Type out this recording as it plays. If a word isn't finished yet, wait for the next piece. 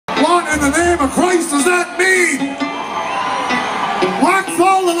What in the name of Christ does that mean? Whack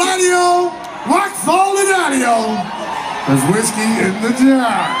fall the laddie-o, whack fall the daddy-o. There's whiskey in the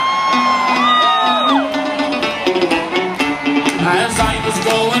jar. As I was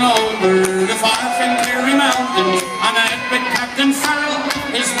going over the Far-Frontier Mountain, I met with Captain Farrell.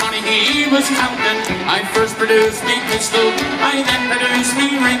 His money he was counting. I first produced me pistol, I then produced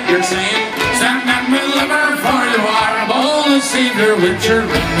me ringer, saying, "Stand and deliver for you are a bowl of cedar with your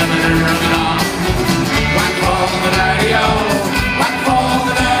ring and a ring on." Whack fall the daddy-o, whack fall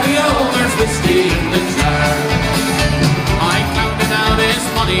the daddy-o, there's whiskey in the jar. I counted out his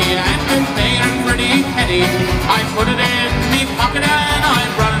money and it made a pretty penny. I put it in me pocket and I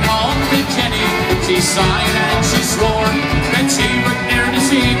brought it home to Jenny. She sighed and she swore that she would never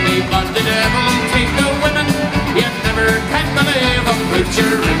deceive me, but the devil take the women, you never can believe them. Put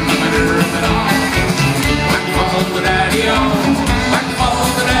your ring it on. Whack fall the daddy-o, whack fall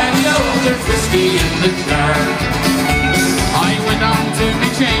the daddy-o, there's whiskey in the jar. I went on to my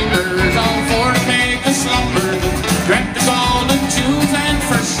chambers all for to take a slumber, drank the golden juice and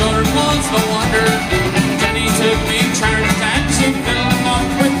for sure was the wonder. Jenny took me charge and she filled them up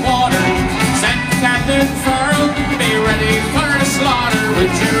with water. Sent Captain Farrell, be ready for a slaughter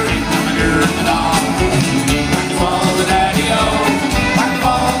with your ring it on. Whack fall the daddy-o, whack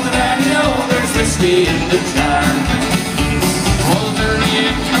fall the daddy-o, there's whiskey in the jar. Well, early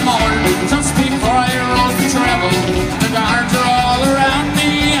in the morning, just before I rose to travel, the guards are all around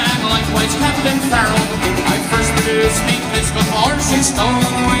me and likewise Captain Farrell. I first produced me pistol for she stole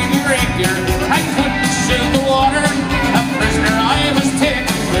away me rapier. I couldn't shield the water, a prisoner I was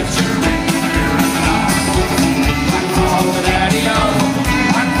taken with your ring it on. Whack fall the daddy-o,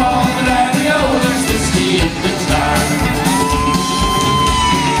 whack fall the daddy-o, there's whiskey in the jar.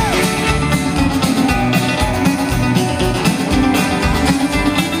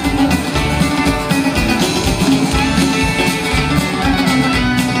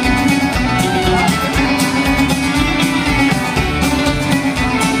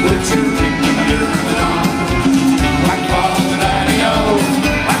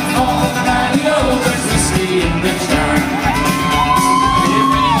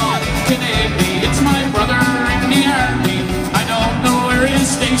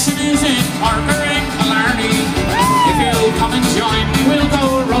 Is in Parker and Killarney. If you'll come and join me, we'll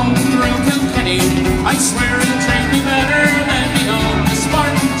go roam through Kilkenny. I swear